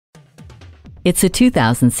It's a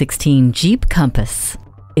 2016 Jeep Compass.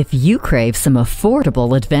 If you crave some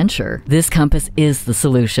affordable adventure, this Compass is the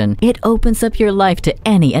solution. It opens up your life to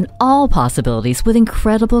any and all possibilities with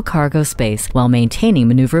incredible cargo space while maintaining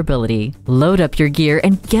maneuverability. Load up your gear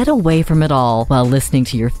and get away from it all while listening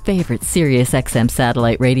to your favorite Sirius XM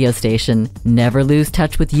satellite radio station. Never lose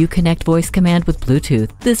touch with Uconnect voice command with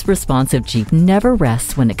Bluetooth. This responsive Jeep never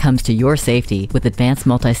rests when it comes to your safety with advanced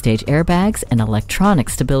multi-stage airbags and electronic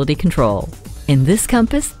stability control. In this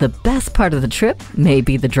Compass, the best part of the trip may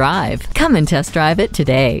be the drive. Come and test drive it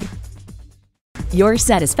today. Your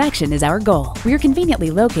satisfaction is our goal. We're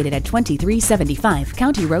conveniently located at 2375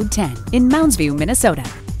 County Road 10 in Mounds View, Minnesota.